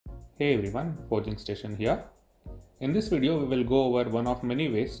Hey everyone, Forging Station here. In this video, we will go over one of many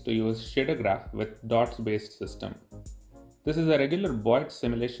ways to use shader graph with dots based system. This is a regular Boids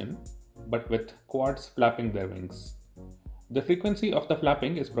simulation, but with quads flapping their wings. The frequency of the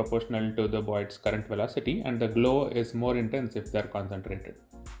flapping is proportional to the Boids' current velocity, and the glow is more intense if they are concentrated.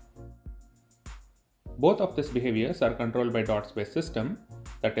 Both of these behaviors are controlled by dots based system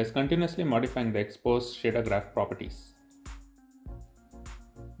that is continuously modifying the exposed shader graph properties.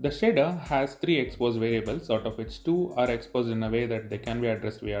 The shader has 3 exposed variables, out of which 2 are exposed in a way that they can be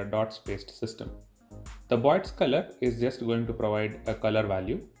addressed via dots-based system. The Boids color is just going to provide a color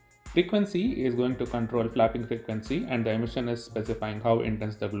value. Frequency is going to control flapping frequency, and the emission is specifying how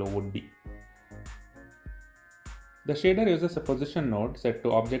intense the glow would be. The shader uses a position node set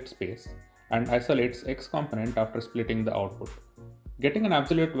to object space and isolates X component after splitting the output. Getting an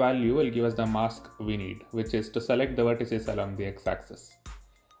absolute value will give us the mask we need, which is to select the vertices along the X-axis.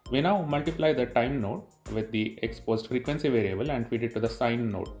 We now multiply the time node with the exposed frequency variable and feed it to the sign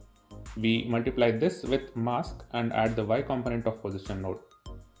node. We multiply this with mask and add the Y component of position node.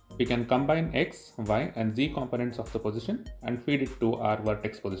 We can combine X, Y and Z components of the position and feed it to our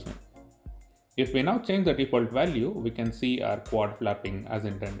vertex position. If we now change the default value, we can see our quad flapping as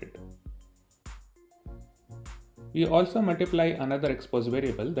intended. We also multiply another exposed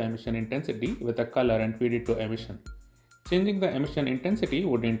variable, the emission intensity, with a color and feed it to emission. Changing the emission intensity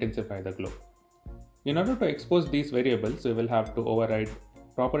would intensify the glow. In order to expose these variables, we will have to override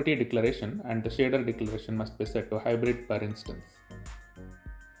property declaration, and the shader declaration must be set to hybrid per instance.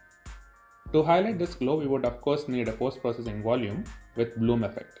 To highlight this glow, we would of course need a post-processing volume with bloom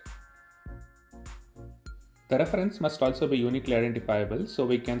effect. The reference must also be uniquely identifiable, so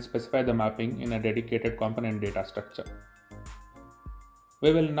we can specify the mapping in a dedicated component data structure.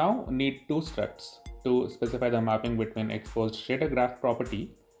 We will now need 2 structs to specify the mapping between exposed shader graph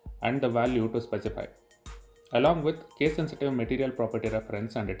property and the value to specify, along with case-sensitive material property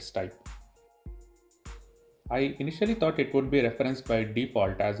reference and its type. I initially thought it would be referenced by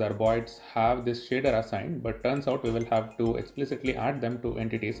default as our Boids have this shader assigned, but turns out we will have to explicitly add them to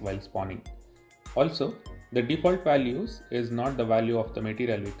entities while spawning. Also, the default values is not the value of the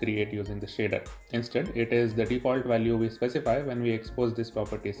material we create using the shader. Instead, it is the default value we specify when we expose these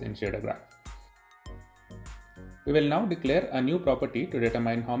properties in shader graph. We will now declare a new property to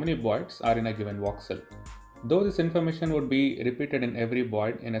determine how many Boids are in a given voxel. Though this information would be repeated in every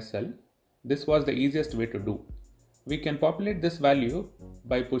Boid in a cell, this was the easiest way to do. We can populate this value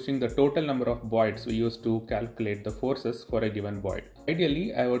by pushing the total number of Boids we use to calculate the forces for a given Boid.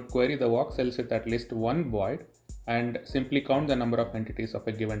 Ideally, I would query the voxels with at least one Boid and simply count the number of entities of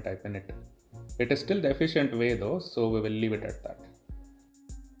a given type in it. It is still the efficient way though, so we will leave it at that.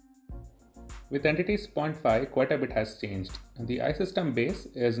 With entities 0.5, quite a bit has changed. The iSystem base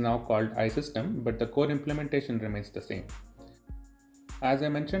is now called iSystem, but the core implementation remains the same. As I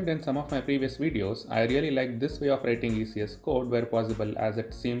mentioned in some of my previous videos, I really like this way of writing ECS code where possible, as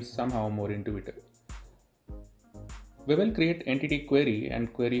it seems somehow more intuitive. We will create entity query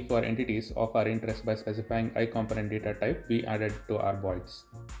and query for entities of our interest by specifying iComponent data type we added to our Boids.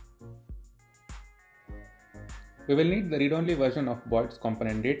 We will need the read-only version of Boids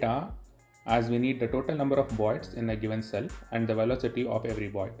component data, as we need the total number of Boids in a given cell and the velocity of every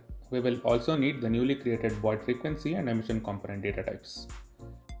Boid. We will also need the newly created Boid frequency and emission component data types.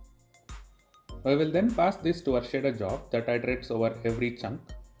 We will then pass this to our shader job that iterates over every chunk.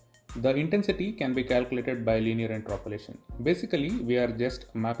 The intensity can be calculated by linear interpolation. Basically, we are just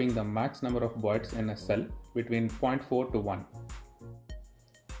mapping the max number of Boids in a cell between 0.4 to 1.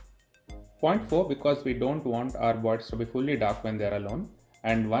 0.4 because we don't want our Boids to be fully dark when they are alone,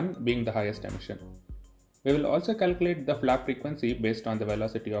 and 1 being the highest emission. We will also calculate the flap frequency based on the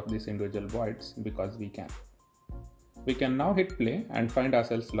velocity of these individual Boids because we can. We can now hit play and find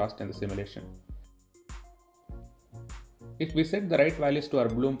ourselves lost in the simulation. If we set the right values to our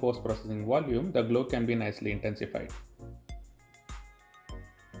bloom post-processing volume, the glow can be nicely intensified.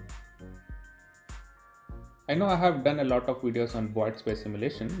 I know I have done a lot of videos on Boids-based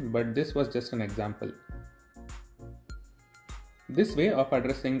simulation, but this was just an example. This way of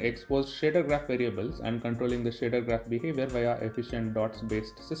addressing exposed shader graph variables and controlling the shader graph behavior via efficient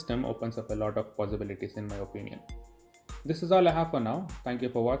dots-based system opens up a lot of possibilities in my opinion. This is all I have for now. Thank you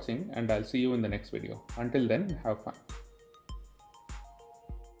for watching, and I'll see you in the next video. Until then, have fun.